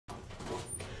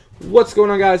What's going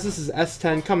on, guys? This is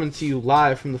S10 coming to you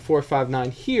live from the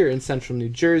 459 here in central New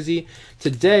Jersey.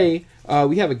 Today,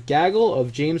 we have a gaggle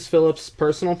of James Phillips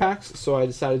personal packs, so I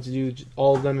decided to do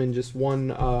all of them in just one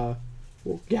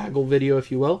gaggle video,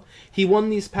 if you will. He won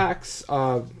these packs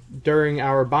during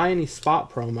our Buy Any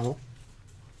Spot promo.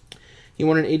 He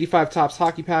won an 85 Topps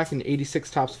hockey pack, an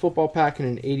 86 Topps football pack,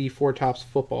 and an 84 Topps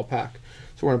football pack.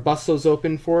 So we're going to bust those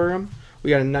open for him. We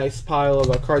got a nice pile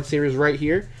of card savers right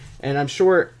here. And I'm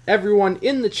sure everyone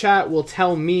in the chat will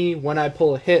tell me when I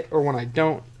pull a hit or when I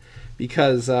don't.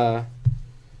 Because, you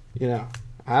know,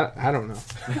 I don't know.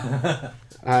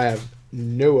 I have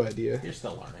no idea. You're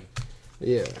still learning.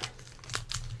 Yeah.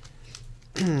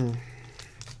 Alright,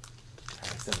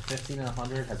 so the 15 and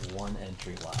 100 has one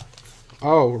entry left.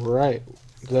 Oh, right.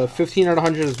 The 15 out of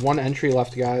 100 is one entry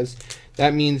left, guys.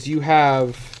 That means you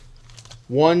have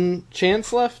one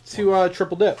chance left to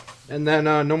triple dip. And then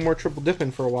no more triple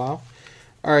dipping for a while.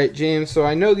 Alright, James, so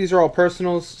I know these are all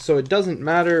personals, so it doesn't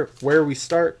matter where we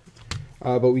start.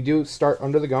 But we do start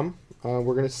under the gum. We're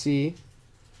going to see.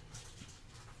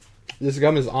 This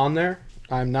gum is on there.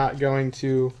 I'm not going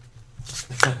to...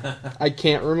 I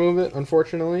can't remove it,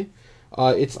 unfortunately.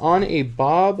 It's on a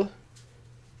Bob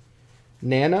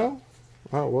Nano.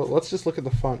 Oh, well, let's just look at the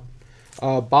font.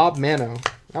 Bob Mano.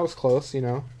 That was close, you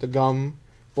know. The gum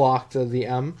blocked the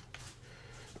M.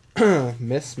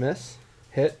 Miss,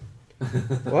 hit.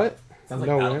 What? Sounds like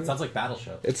no battle, win. sounds like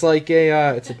Battleship. It's like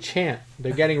a it's a chant.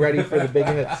 They're getting ready for the big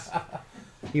hits.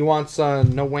 He wants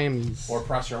no whammies. Or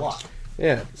press your luck.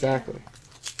 Yeah, exactly.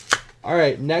 All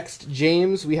right, next,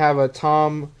 James, we have a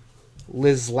Tom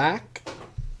Lislak.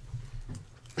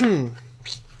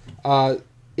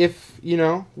 If you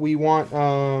know we want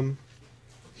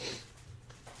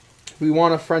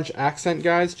a French accent,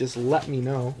 guys, just let me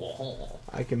know.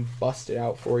 I can bust it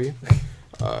out for you.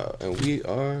 And we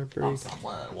are very...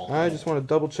 I just want to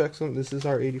double check something. This is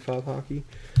our 85 hockey.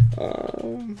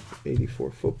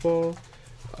 84 football.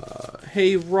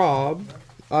 Hey, Rob.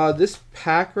 This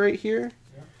pack right here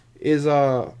is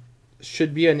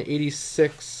should be an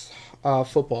 86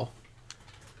 football.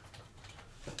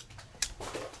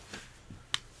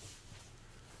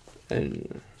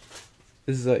 And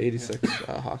this is a 86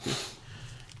 hockey.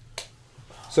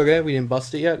 It's okay, we didn't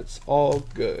bust it yet. It's all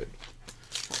good.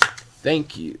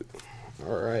 Thank you.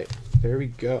 Alright, there we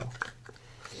go.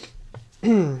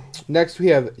 Next we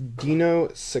have Dino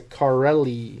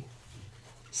Ciccarelli.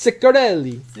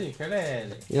 Ciccarelli!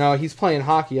 You know, he's playing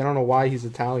hockey. I don't know why he's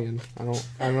Italian. I don't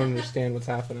understand what's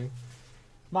happening.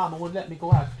 Mama wouldn't let me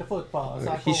go out to football.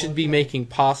 So he should be making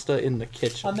pasta in the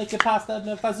kitchen. I'm making pasta in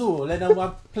the fazool, and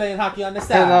I'm playing hockey on the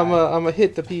side. And I'm gonna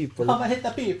hit the people. I'm gonna hit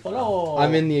the people. Oh.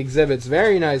 I'm in the exhibits.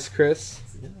 Very nice, Chris.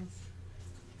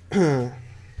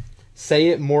 Say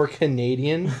it more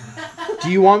Canadian.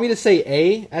 Do you want me to say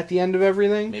A at the end of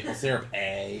everything? Maple syrup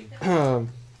A.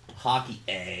 Hockey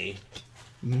A.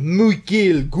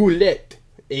 Michael Goulet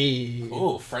A.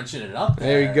 Oh, Frenching it up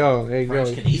There you go. There you French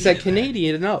go. Canadian He said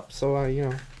Canadian up, so you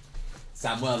know.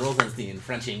 Samuel Rosenstein,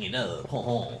 Frenching it up.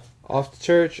 Off to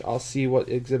church. I'll see what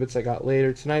exhibits I got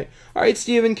later tonight. All right,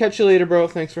 Steven. Catch you later, bro.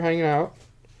 Thanks for hanging out.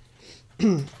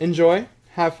 Enjoy.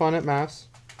 Have fun at Mass.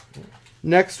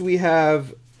 Next, we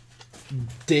have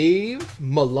Dave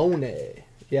Maloney.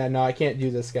 Yeah, no, I can't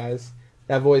do this, guys.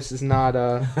 That voice is not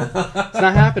it's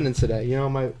not happening today. You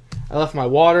know, I left my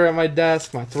water at my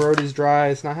desk. My throat is dry.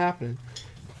 It's not happening.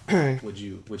 Would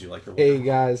you like your water? Hey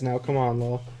guys, now come on,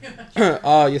 lol.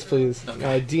 Oh yes, please.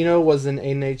 Okay. Dino was an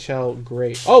NHL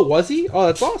great. Oh, was he? Oh,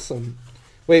 that's awesome.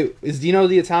 Wait, is Dino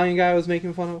the Italian guy I was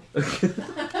making fun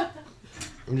of?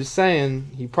 I'm just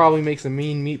saying, he probably makes a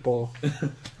mean meatball.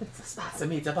 It's a spicy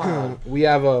meatball. We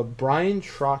have a Brian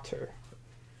Trotter.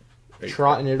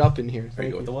 Trotting it up in here. Are you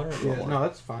good with the water? Yeah, no,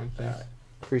 that's fine. Thanks. Right.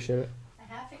 Appreciate it. I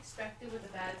half expected with a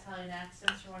bad Italian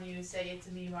accent for one of you to say it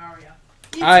to me, Mario.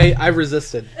 I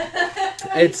resisted.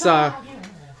 It's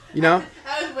you know.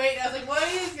 I was waiting. I was like, "What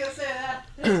are you gonna say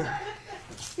that?"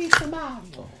 Pizza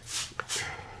Mario.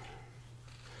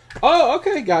 Oh,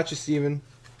 okay, gotcha, Steven.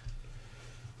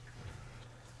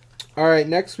 All right,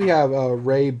 next we have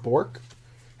Ray Bork.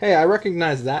 Hey, I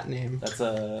recognize that name. That's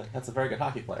a very good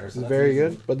hockey player. So that's very easy.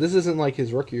 good, but this isn't like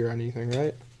his rookie or anything,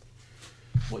 right?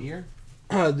 What year?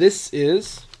 This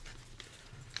is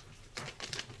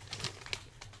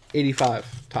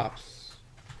 85 Topps.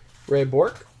 Ray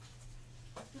Bork.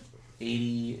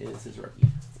 80 is his rookie.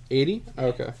 80?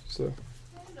 Okay, so.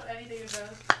 I don't know anything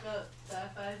about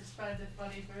that, but I just find it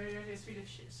funny for a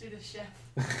Swedish chef.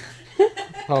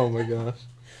 Oh my gosh.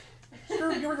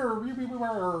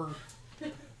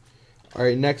 All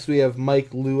right, next we have Mike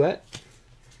Louette.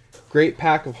 Great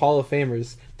pack of Hall of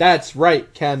Famers. That's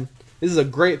right, Ken. This is a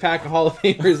great pack of Hall of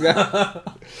Famers,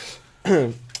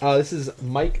 guys. This is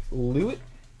Mike Lewitt.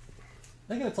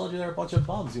 I think I told you there were a bunch of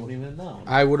bums you wouldn't even know.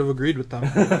 I would have agreed with them.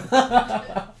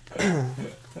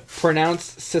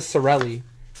 Pronounced Cicerelli.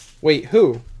 Wait,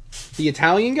 who? The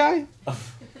Italian guy?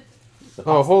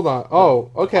 Oh, hold on.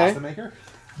 Oh, okay. Pasta maker?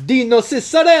 Dino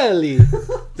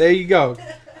Cicerelli. There you go.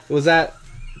 Was that...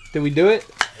 Did we do it?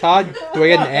 Todd, do I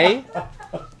get an A?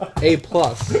 A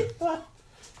plus.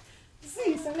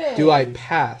 Do I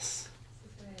pass?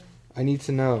 I need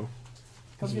to know.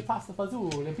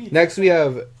 Next we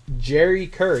have Jerry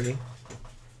Curry.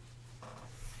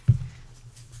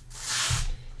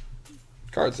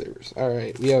 Card savers.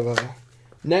 Alright, we have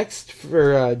next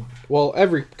for, well,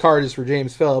 every card is for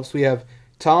James Phillips. We have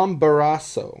Tom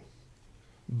Barrasso.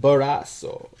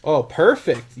 Oh,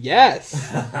 perfect.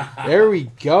 Yes. There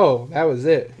we go. That was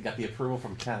it. You got the approval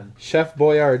from Ken. Chef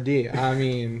Boyardee. I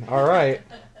mean, alright.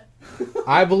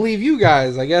 I believe you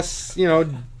guys. I guess, you know,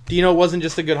 Dino wasn't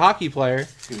just a good hockey player.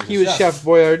 He was Chef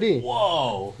Boyardee.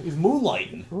 Whoa. He's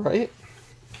moonlighting. Right?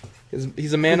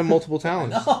 He's a man of multiple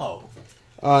talents. No.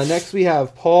 Next we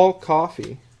have Paul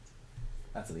Coffey.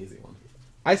 That's an easy one.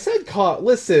 I said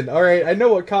listen, alright, I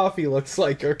know what coffee looks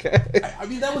like, okay? I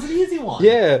mean, that was an easy one.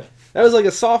 Yeah, that was like a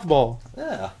softball.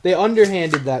 Yeah. They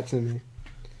underhanded that to me.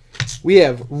 We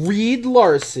have Reed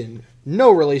Larson.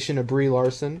 No relation to Brie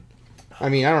Larson. I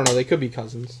mean, I don't know, they could be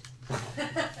cousins.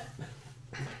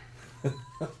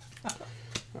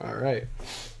 Alright.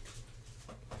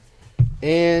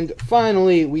 And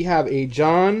finally, we have a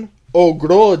John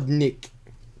Ogrodnik.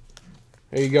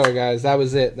 There you go, guys. That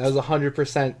was it. That was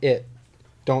 100% it.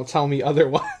 Don't tell me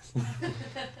otherwise.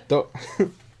 Don't.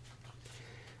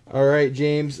 All right,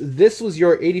 James. This was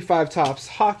your 85 Topps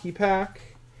hockey pack.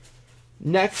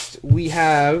 Next, we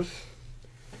have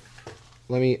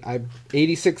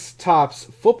 86 Topps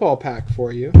football pack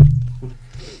for you.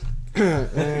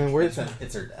 And where's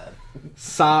it's her dad.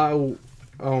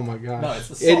 Oh my gosh. No, it's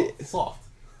the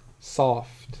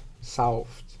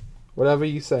soft. Whatever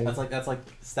you say. That's like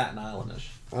Staten Islandish.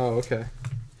 Oh, okay.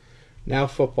 Now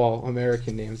football,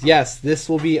 American names. Yes, this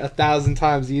will be 1,000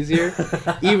 times easier,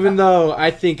 even though I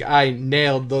think I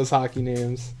nailed those hockey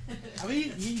names. I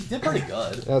mean, you did pretty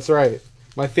good. That's right.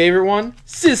 My favorite one,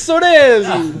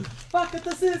 Cicerelli. Fuck at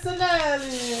the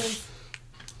Cincinnati.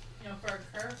 You know, for a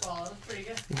curveball, that was pretty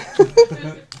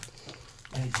good.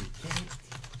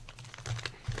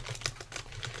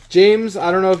 James,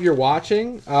 I don't know if you're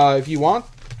watching. If you want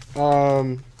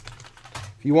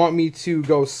me to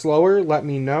go slower, let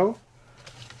me know.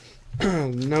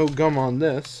 No gum on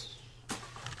this.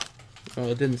 Oh,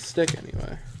 it didn't stick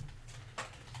anyway.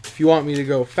 If you want me to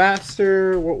go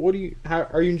faster, how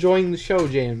are you enjoying the show,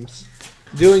 James?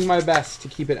 Doing my best to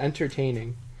keep it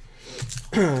entertaining.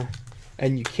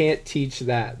 And you can't teach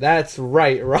that. That's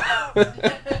right, Rob.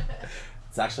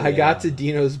 It's actually I got to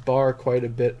Dino's bar quite a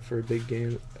bit for a big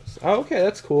game. Oh, okay,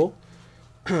 that's cool.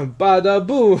 Bada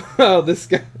boo. Oh, this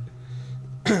guy.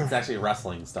 It's actually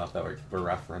wrestling stuff that we're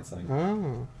referencing.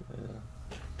 Oh.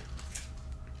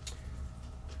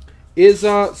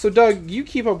 Yeah. So Doug, you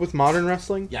keep up with modern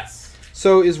wrestling? Yes.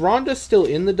 So is Ronda still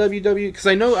in the WWE? Because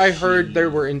I know I heard there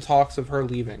were in talks of her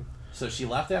leaving. So she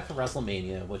left after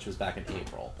WrestleMania, which was back in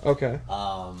April. Okay.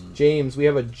 James, we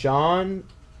have a John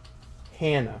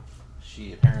Hannah.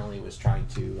 She apparently was trying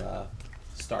to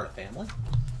start a family.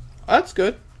 That's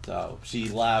good. So she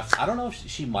left. I don't know if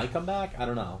she might come back. I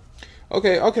don't know.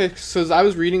 Okay. So I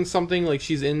was reading something like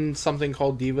she's in something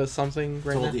called Divas something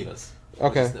right Total now. Divas.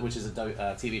 Okay. Which is a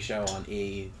TV show on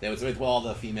E! That was with all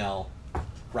the female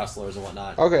wrestlers and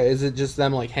whatnot. Okay. Is it just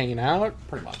them like hanging out?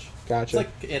 Pretty much. Gotcha.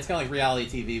 It's kind of like reality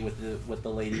TV with the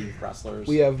lady wrestlers.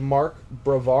 We have Mark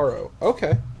Bravaro.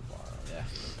 Okay.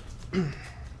 Yeah.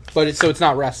 But it's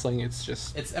not wrestling. It's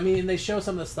just. I mean, they show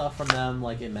some of the stuff from them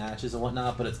like in matches and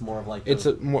whatnot, but it's more of like. It's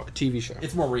a more TV show.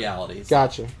 It's more reality. So.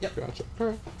 Gotcha. Yep. Gotcha. All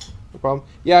right. No problem.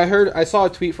 Yeah, I saw a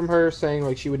tweet from her saying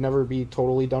like she would never be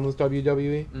totally done with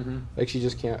WWE. Mm-hmm. Like she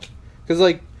just can't. Because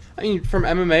like I mean, from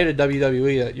MMA to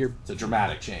WWE, it's a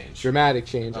dramatic change. Dramatic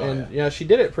change, oh, and yeah. you know she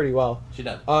did it pretty well. She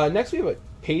did. Next we have a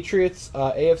Patriots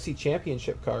AFC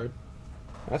Championship card.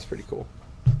 That's pretty cool.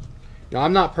 You know,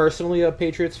 I'm not personally a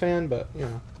Patriots fan, but you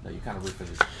know. No, you kind of root for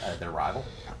their rival.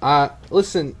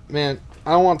 Listen, man,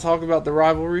 I don't want to talk about the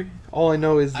rivalry. All I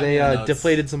know is they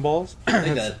deflated some balls.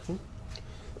 They did.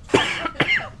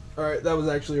 All right, that was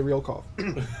actually a real cough.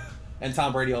 And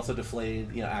Tom Brady also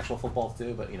deflated, actual football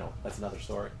too, but that's another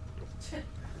story.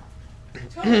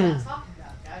 Totally not talking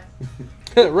about, guys.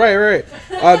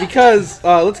 right. Because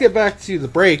let's get back to the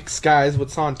breaks, guys.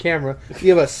 What's on camera? We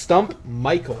have a Stump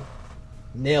Michael.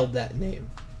 Nailed that name.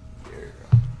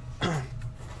 Here.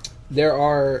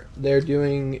 They're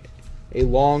doing a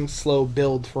long, slow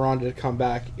build for Ronda to come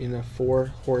back in a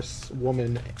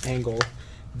 4-horsewoman angle.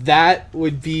 That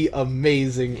would be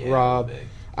amazing, Yeah, Rob. big.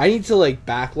 I need to like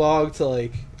backlog to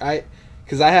like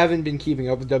because I haven't been keeping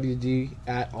up with WD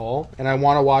at all, and I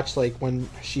want to watch like when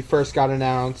she first got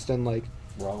announced and like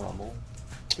Royal Rumble.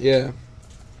 yeah.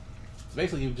 So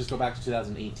basically, you just go back to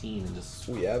 2018 and just.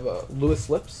 We have Lewis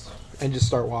Lips and just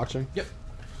start watching. Yep.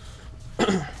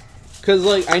 Because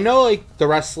like I know like the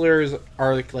wrestlers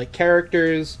are like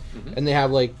characters and they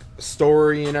have like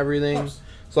story and everything.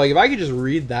 So like if I could just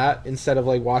read that instead of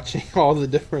like watching all the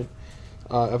different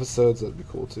episodes, that'd be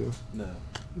cool too.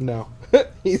 No.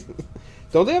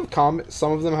 Don't they have comic?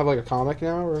 Some of them have like a comic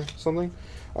now or something.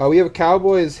 We have a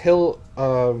Cowboys Hill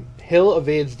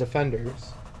evades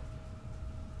defenders.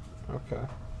 Okay.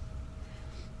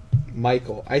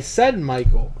 Michael. I said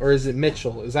Michael, or is it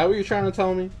Mitchell? Is that what you're trying to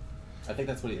tell me? I think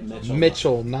that's what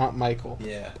Mitchell, not Michael.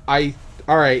 Yeah.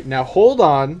 All right, now hold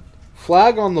on.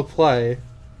 Flag on the play.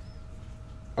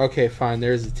 Okay, fine.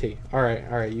 There's a T. All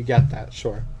right. You got that.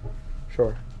 Sure.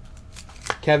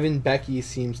 Kevin Becky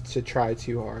seems to try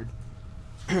too hard.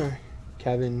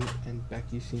 Kevin and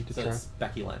Becky seem to So try. it's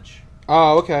Becky Lynch.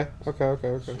 Oh, okay.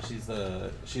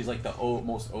 She's like the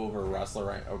most over wrestler,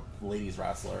 right? Ladies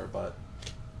wrestler, but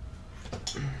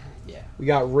yeah. We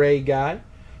got Ray Guy.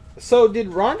 So did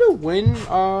Ronda win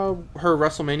her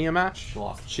WrestleMania match?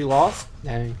 She lost.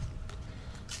 Dang.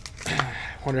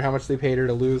 Wonder how much they paid her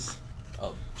to lose.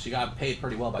 Oh, she got paid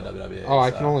pretty well by WWE. Oh,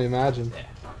 I can only imagine. Yeah.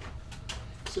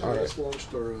 So All they right. just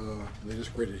launched our, they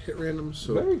just graded hit random,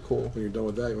 so Very cool. when you're done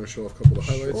with that, you want to show off a couple of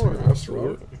the highlights? Sure, and rest of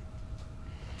absolutely.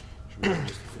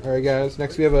 it? All right, guys.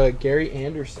 Next we have a Gary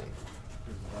Anderson.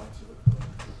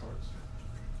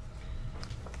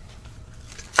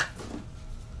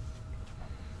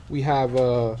 We have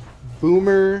a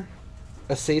Boomer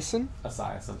Assassin.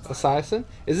 Assassin.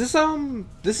 Is this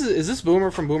is this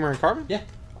Boomer from Boomer and Cartman? Yeah.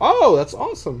 Oh, that's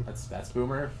awesome. That's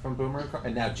Boomer from Boomer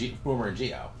and now Boomer and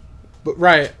Geo. But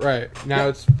right. Now Yeah.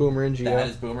 it's Boomer and Gio. That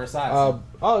is Boomer Assassin.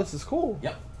 Oh, this is cool.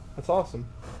 Yep. That's awesome.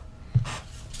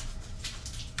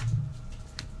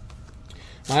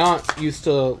 My aunt used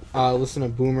to listen to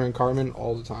Boomer and Cartman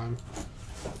all the time.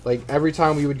 Like every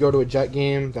time we would go to a Jet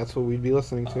game, that's what we'd be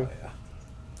listening to. Oh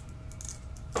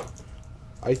yeah.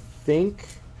 I think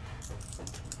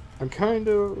I'm kind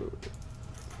of.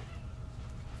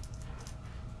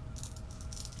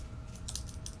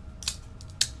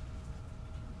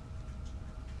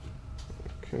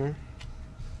 Okay.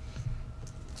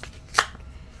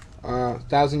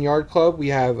 1,000-Yard Club, we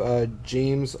have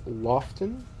James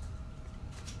Lofton.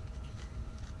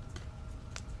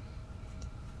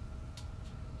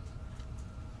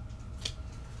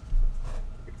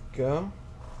 Go.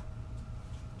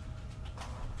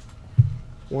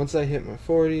 Once I hit my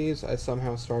 40s, I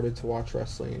somehow started to watch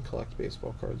wrestling and collect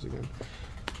baseball cards again.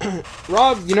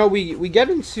 Rob, we get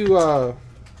into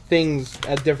things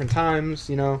at different times,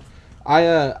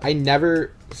 I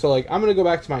never... So, like, I'm going to go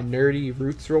back to my nerdy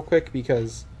roots real quick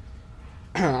because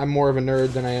I'm more of a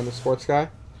nerd than I am a sports guy.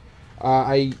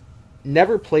 I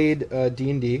never played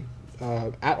D&D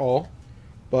at all,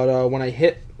 but when I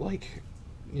hit,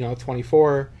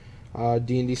 24,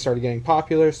 D&D started getting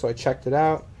popular, so I checked it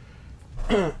out.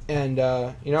 And,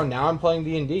 now I'm playing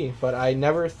D&D, but I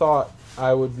never thought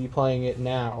I would be playing it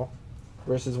now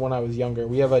versus when I was younger.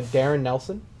 We have a Darren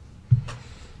Nelson.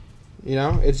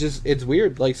 It's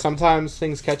weird. Like, sometimes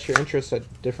things catch your interest at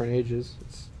different ages.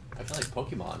 I feel like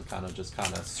Pokemon kind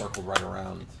of circled right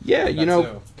around. Yeah,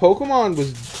 Pokemon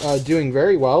was doing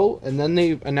very well, and then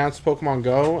they announced Pokemon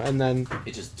Go, and then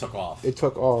it just took off. It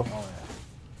took off. Oh, yeah.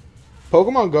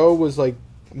 Pokemon Go was, like,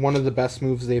 one of the best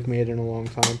moves they've made in a long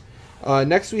time.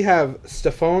 Next we have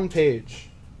Stephon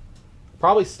Page.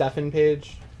 Probably Stephen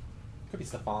Page. Could be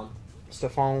Stephon.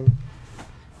 Stephon.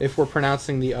 If we're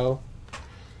pronouncing the O.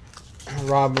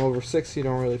 Rob, I'm over 60,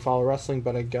 don't really follow wrestling,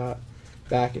 but I got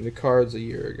back into cards a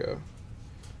year ago.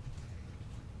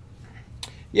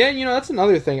 Yeah, that's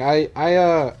another thing. I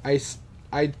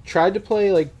tried to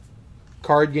play like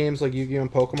card games like Yu-Gi-Oh!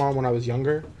 And Pokemon when I was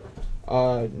younger.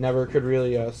 Never could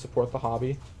really support the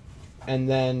hobby. And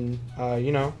then,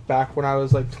 back when I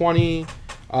was like 20,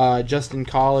 just in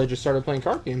college, I started playing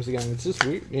card games again. It's just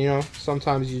weird,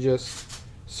 sometimes you just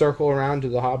circle around to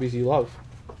the hobbies you love.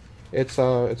 It's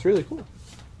really cool.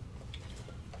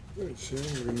 Alright, so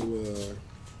we're going to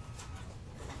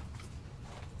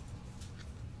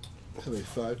have a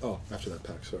 5. Oh, after that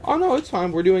pack, sorry. Oh no, it's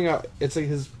fine. We're doing it's like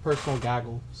his personal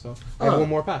Gaggle, so I have one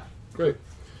more pack. Great.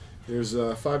 There's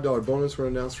a $5 bonus we're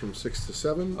announced from 6 to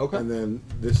 7. Okay. And then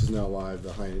this is now live.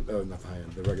 The high end, not the high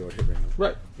end, the regular hit random.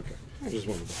 Right. Okay. Just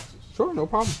one of the boxes. Sure, no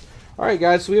problem. All right,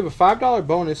 guys. So we have a $5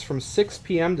 bonus from 6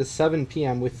 p.m. to 7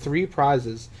 p.m. with 3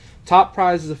 prizes. Top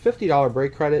prize is a $50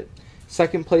 break credit.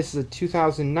 Second place is a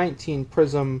 2019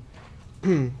 Prism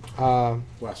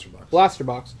Blaster box. Blaster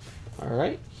box. All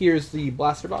right. Here's the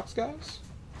blaster box, guys.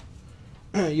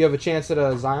 You have a chance at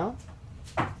a Zion.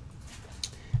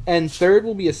 And third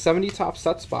will be a 70 top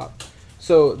set spot.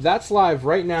 So that's live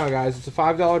right now, guys. It's a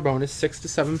 $5 bonus, 6 to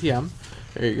 7 p.m.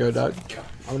 There you go, Doug.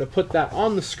 I'm going to put that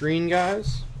on the screen,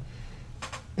 guys.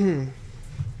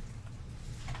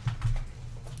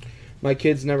 My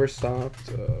kids never stopped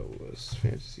was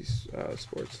fantasy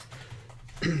sports.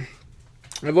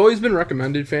 I've always been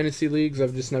recommended fantasy leagues.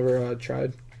 I've just never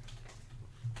tried.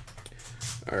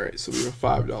 All right, so we have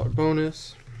a $5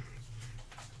 bonus.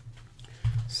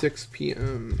 6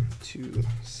 p.m. to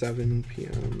 7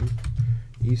 p.m.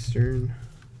 Eastern.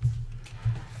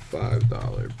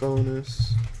 $5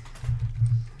 bonus.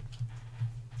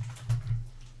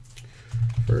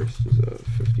 First is a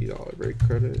 $50 break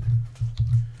credit.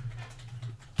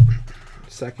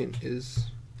 Second is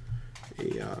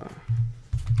a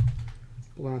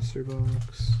blaster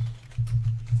box.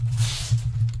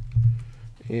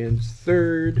 And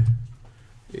third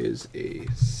is a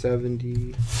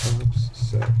 70 tops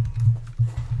set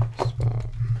spot.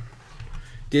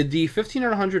 Did the 15 or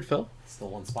 100 fill? Still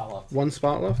one spot left. One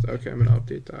spot left? Okay, I'm going to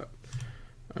update that.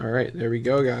 All right, there we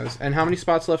go, guys. And how many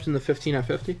spots left in the 15 at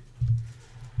 50?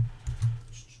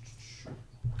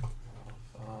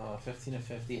 15 to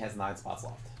 50 has 9 spots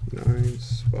left. 9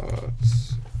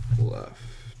 spots left.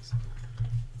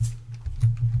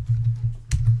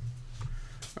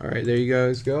 All right, there you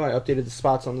guys go. I updated the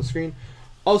spots on the screen.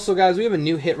 Also, guys, we have a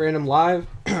new Hit Random Live.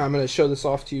 I'm going to show this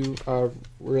off to you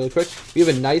really quick. We have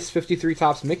a nice 53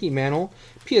 Topps Mickey Mantle,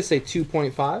 PSA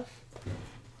 2.5.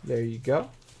 There you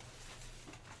go.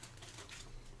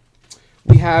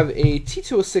 We have a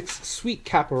T206 Sweet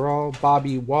Caporal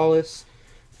Bobby Wallace,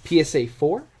 PSA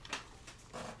 4.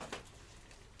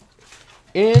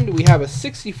 And we have a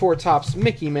 64 Topps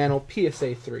Mickey Mantle,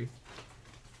 PSA 3.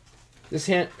 This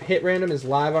hit random is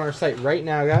live on our site right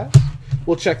now, guys.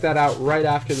 We'll check that out right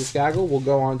after this gaggle. We'll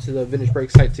go on to the Vintage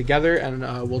Break site together, and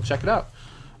we'll check it out.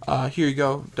 Here you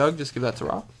go, Doug. Just give that to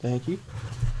Rob. Thank you.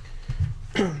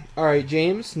 All right,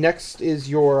 James. Next is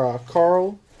your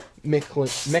Carl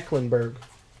Mecklenburg.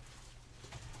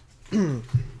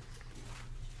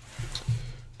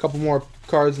 Couple more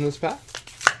cards in this pack.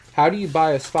 How do you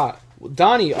buy a spot?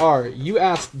 Donnie R., you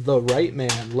asked the right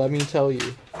man, let me tell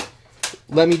you.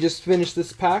 Let me just finish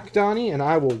this pack, Donnie, and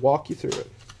I will walk you through it.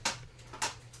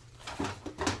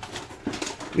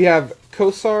 We have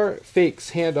Kosar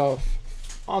fakes handoff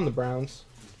on the Browns.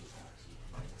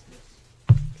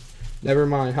 Never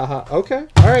mind, haha. Okay,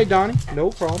 all right, Donnie, no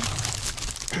problem.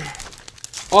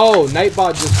 Oh,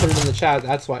 Nightbot just put it in the chat.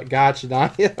 That's why. Gotcha,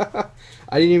 Donnie.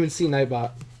 I didn't even see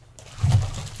Nightbot.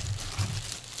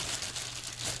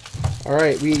 All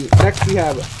right, next we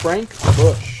have Frank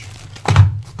Bush.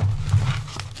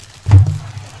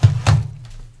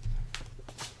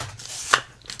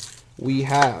 We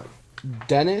have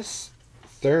Dennis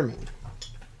Thurman.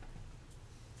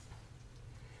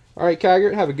 All right,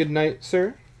 Caggart, have a good night,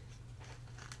 sir.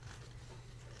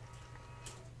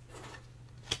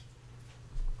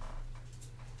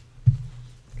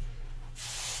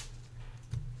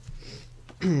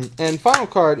 And final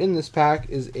card in this pack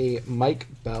is a Mike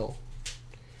Bell.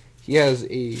 He has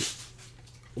a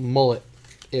mullet,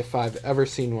 if I've ever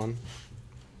seen one.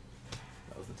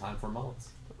 That was the time for mullets.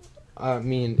 I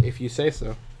mean, if you say so.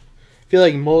 I feel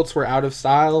like mullets were out of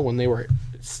style when they were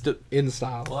in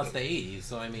style. Well, that's the 80s,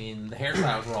 so I mean, the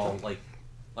hairstyles were all like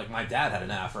my dad had an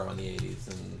afro in the 80s,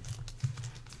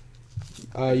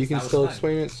 and you can still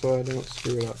explain it so I don't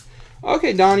screw it up.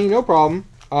 Okay, Donnie, no problem.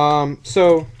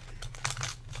 So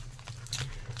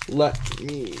let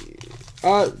me.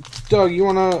 Doug, you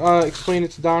wanna explain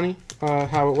it to Donnie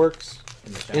how it works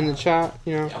in the chat?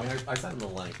 You know. Yeah, I mean, I sent him the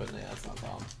link, but yeah, that's not a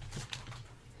problem.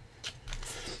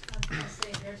 I was gonna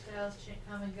say hairstyles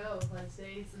come and go. Let's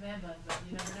say it's the man bun, but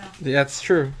you never know. Yeah, that's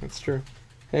true. That's true.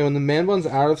 Hey, when the man bun's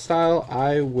out of style,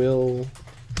 I will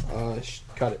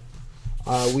cut it.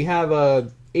 We have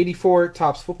a 84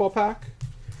 Topps football pack.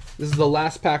 This is the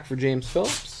last pack for James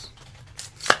Phillips.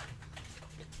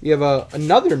 We have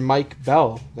another Mike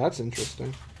Bell. That's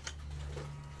interesting.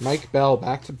 Mike Bell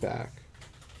back to back.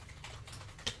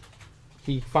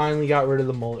 He finally got rid of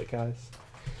the mullet, guys.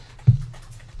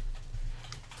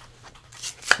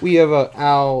 We have a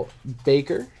Al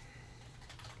Baker.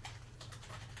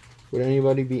 Would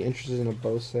anybody be interested in a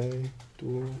Bose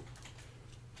duel?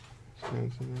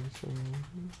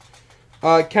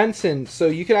 Kenton, so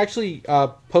you could actually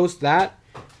post that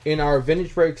in our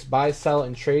Vintage Breaks buy, sell,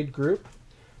 and trade group.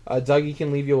 Dougie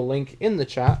can leave you a link in the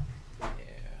chat. Yeah.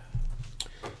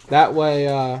 That way,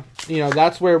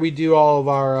 that's where we do all of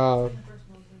our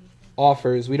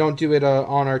offers. We don't do it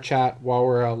on our chat while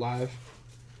we're live.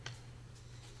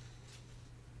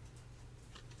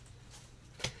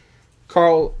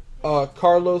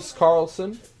 Carlos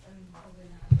Carlson.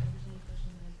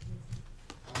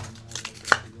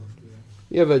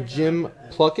 You have a Jim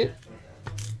Pluckett.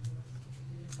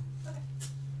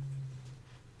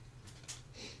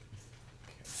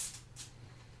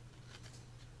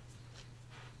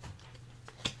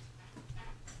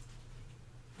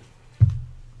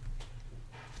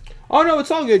 Oh no,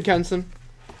 it's all good, Kenson.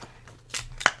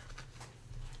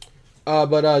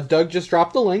 But Doug just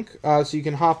dropped the link, so you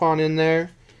can hop on in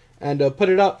there and put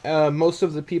it up. Most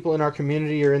of the people in our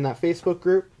community are in that Facebook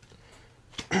group.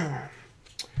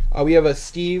 We have a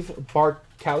Steve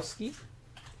Barkowski.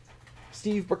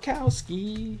 Steve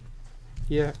Barkowski.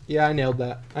 Yeah, I nailed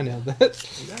that.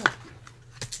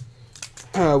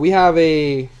 We have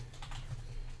a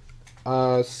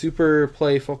Super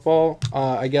Play Football,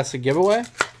 I guess a giveaway.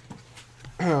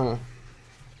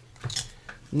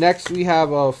 Next, we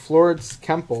have Florence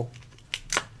Kemple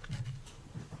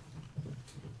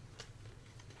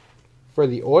for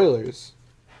the Oilers.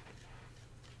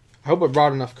 I hope I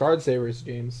brought enough card savers,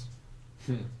 James.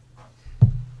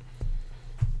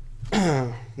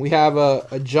 We have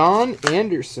a John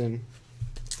Anderson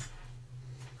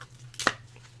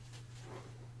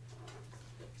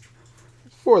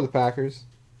for the Packers.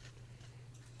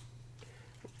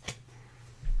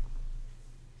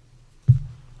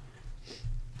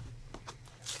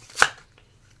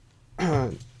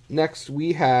 Next,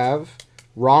 we have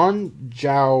Ron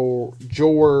Jaworski.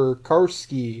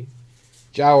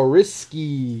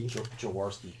 Jaworski.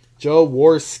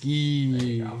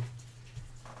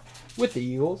 With the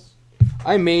Eagles.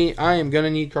 I am gonna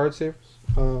need card savers.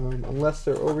 Unless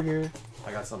they're over here.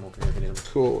 I got some over here.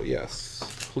 Cool, yes.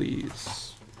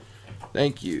 Please.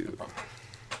 Thank you.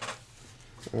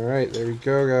 Alright, there we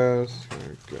go, guys.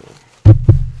 There we go.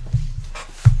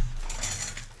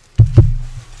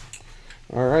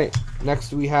 Alright,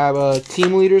 next we have a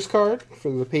team leaders card for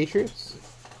the Patriots.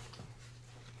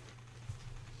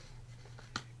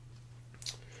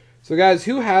 So guys,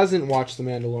 who hasn't watched The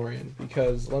Mandalorian?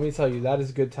 Because let me tell you, that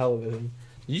is good television.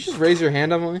 Did you just raise your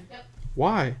hand, Emily? Yep.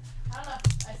 Why? I don't know.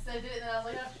 I said it and I was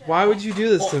like, oh shit. Why would you do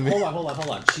this to me? Hold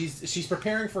on. She's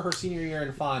preparing for her senior year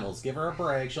in finals. Give her a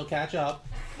break. She'll catch up.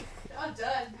 I'm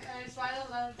done. I mean, finals,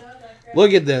 I'm done.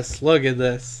 Look at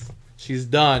this. She's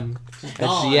done. And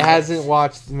she hasn't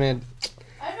watched The Mandalorian.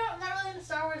 I'm not really into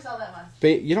Star Wars all that much.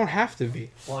 You don't have to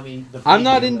be. Well, I mean, I'm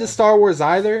not into Star Wars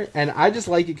either, and I just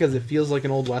like it because it feels like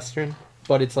an old Western,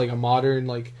 but it's like a modern,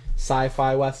 like,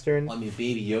 sci-fi Western. Well, I mean,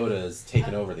 Baby Yoda is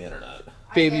taking over the internet. I love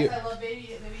Baby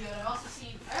Yoda. I've also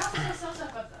seen some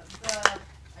stuff about the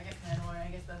I guess Mandalorian.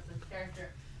 I guess that's the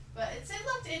character, but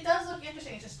it does look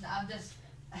interesting. It's just I'm just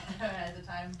I haven't had the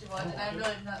time to watch it. I'm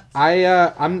really not.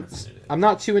 I'm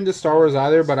not too into Star Wars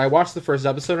either, but I watched the first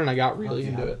episode and I got really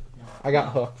into it. I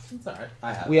got hooked. It's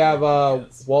alright. We have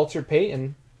Walter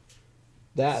Payton.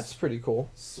 That's pretty cool.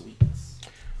 Sweetness.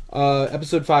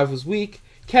 Episode 5 was weak.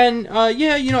 Ken,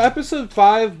 episode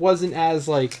 5 wasn't as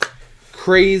like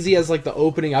crazy as like the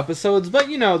opening episodes, but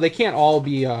they can't all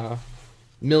be $1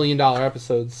 million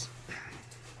episodes.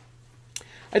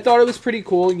 I thought it was pretty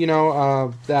cool,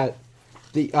 that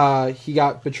he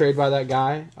got betrayed by that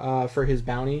guy for his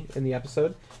bounty in the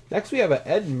episode. Next, we have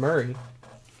Ed Murray.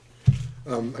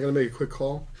 I'm going to make a quick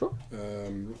call. Sure.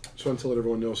 Just want to let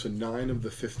everyone know, so 9 of the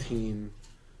 15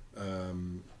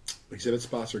 exhibit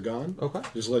spots are gone. Okay.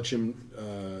 Just let Jim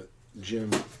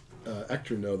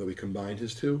Ector know that we combined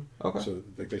his two. Okay. So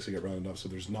they basically got rounded up. So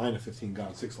there's 9 of 15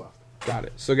 gone, 6 left. Got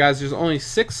it. So, guys, there's only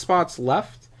 6 spots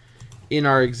left in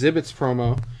our exhibits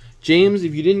promo. James,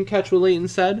 if you didn't catch what Leighton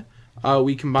said,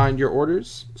 we combined your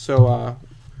orders, so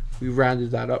we rounded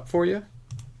that up for you.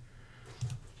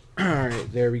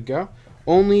 Alright, there we go.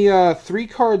 Only 3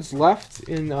 cards left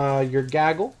in your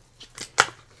Gaggle.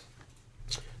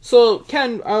 So,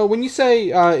 Ken, when you say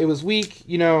it was weak,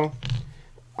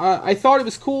 I thought it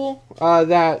was cool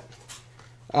that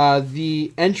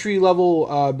the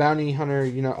entry-level bounty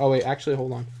hunter, oh wait, actually,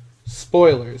 hold on.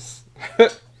 Spoilers.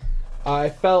 I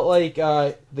felt like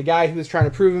the guy who was trying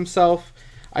to prove himself,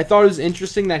 I thought it was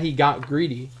interesting that he got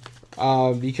greedy.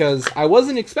 Because I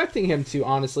wasn't expecting him to,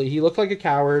 honestly. He looked like a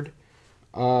coward.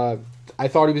 I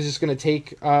thought he was just going to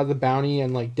take the bounty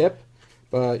and like dip,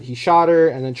 but he shot her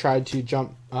and then tried to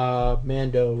jump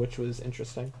Mando, which was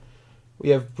interesting. We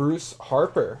have Bruce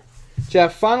Harper.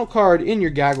 Jeff, final card in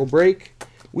your Gaggle break.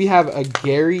 We have a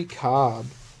Gary Cobb.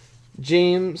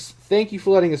 James, thank you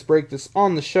for letting us break this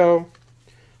on the show.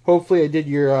 Hopefully I did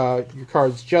your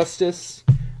cards justice.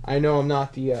 I know I'm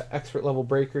not the expert level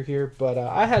breaker here, but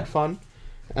I had fun.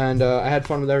 And I had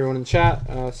fun with everyone in the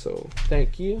chat, so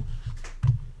thank you.